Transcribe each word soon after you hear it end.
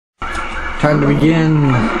Time to begin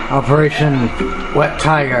Operation Wet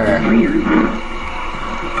Tiger.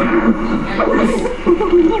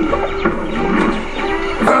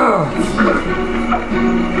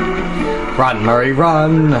 Run, Murray,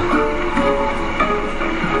 run!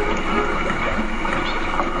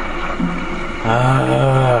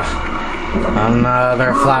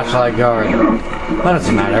 Another flashlight guard. That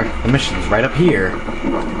doesn't matter. The mission's right up here.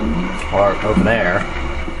 Or over there.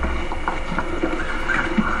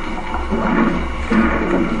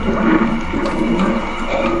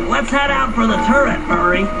 Let's head out for the turret,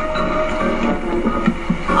 Murray.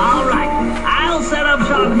 Alright, I'll set up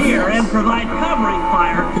shop here and provide covering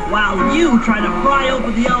fire while you try to pry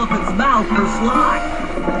open the elephant's mouth for slime.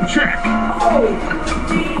 Check.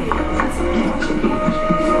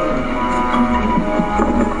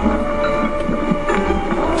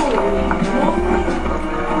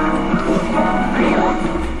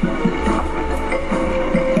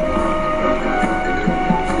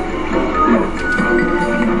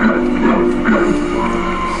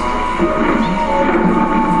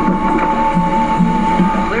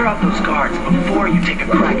 Those guards before you take a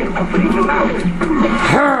crack at opening the mouth.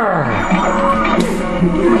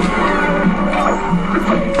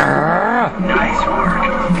 Nice work.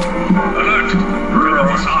 Alert! Colonel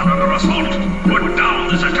Hassan under assault. Put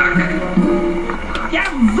down this attack.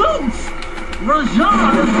 Gadzooks!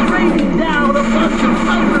 Rajan is raining down a bunch of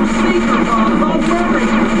thunder sneaker bombs on Murray.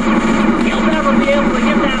 He'll never be able to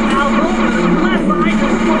get that mouth open unless I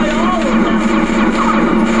destroy all of them.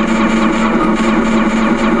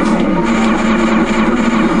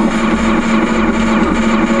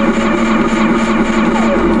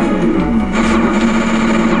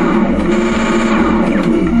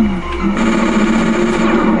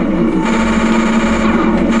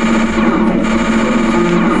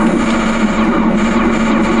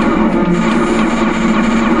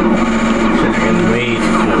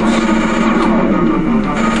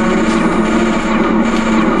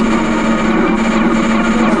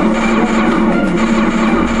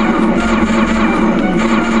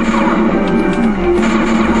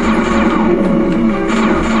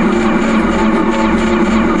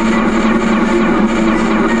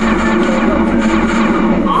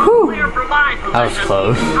 That was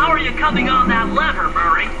close. How are you coming on that lever,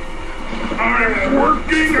 Murray? I'm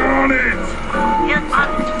working on it. Hit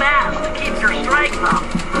buttons fast to keep your strength up.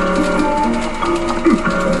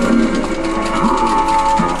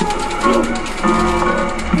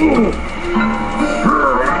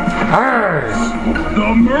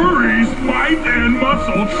 The Murray's might and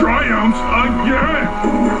muscle triumphs again.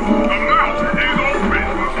 The mouth is open.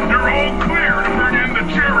 You're all clear to bring in the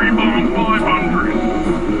Cherry Bomb 500.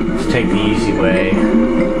 Let's take the easy way.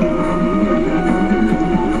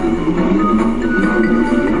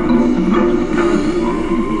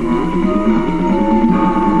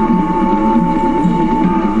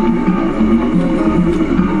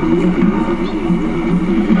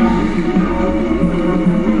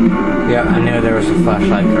 Yeah, I knew there was a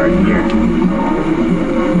flashlight card here.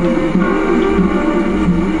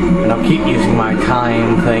 And I'll keep using my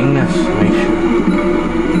time thing, just to make sure.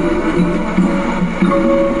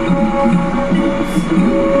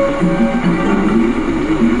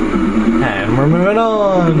 And we're moving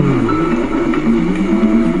on!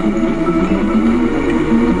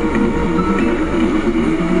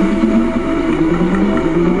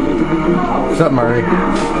 What's up, Murray?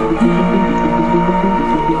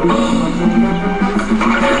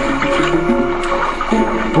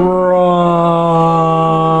 Run!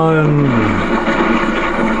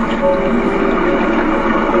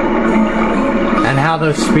 And how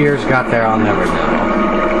those spears got there, I'll never know.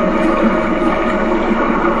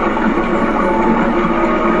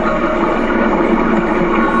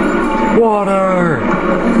 Water!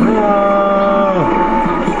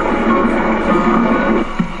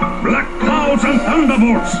 Black clouds and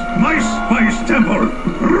thunderbolts! My spice temple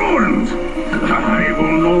ruined! I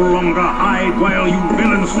will no longer hide while you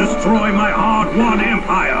villains destroy my hard-won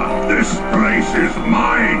empire. This place is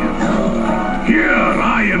mine. Here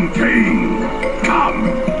I am king. Come,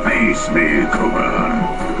 face me,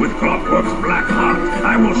 Cougar. With Clockwork's black heart,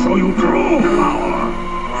 I will show you true power.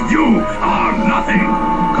 You are nothing.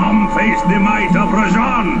 Come face the might of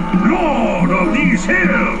Rajan, lord of these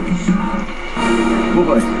hills.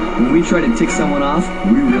 Boy, when we try to tick someone off,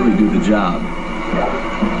 we really do the job.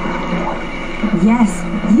 Yes,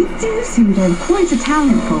 you do seem to have quite a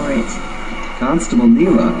talent for it. Constable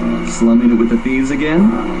Neela, slumming it with the thieves again?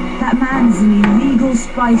 That man's an illegal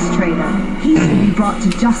spice trader. He should be brought to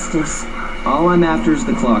justice. All I'm after is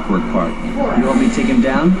the Clockwork part. You want me to take him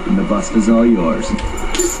down, and the bust is all yours.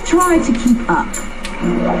 Just try to keep up.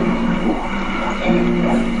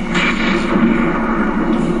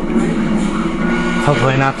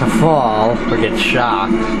 Hopefully not to fall or get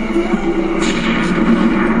shocked.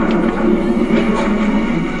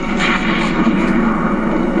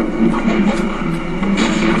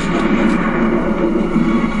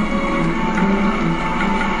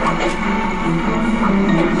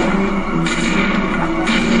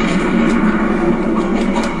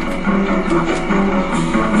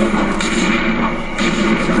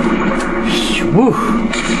 Woo!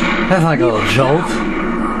 That's like a little jolt.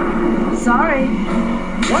 Sorry.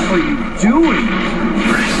 What are you doing?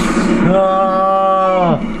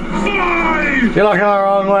 Oh, Fly! you're looking the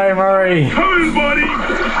wrong way, Murray. Coming,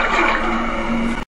 buddy!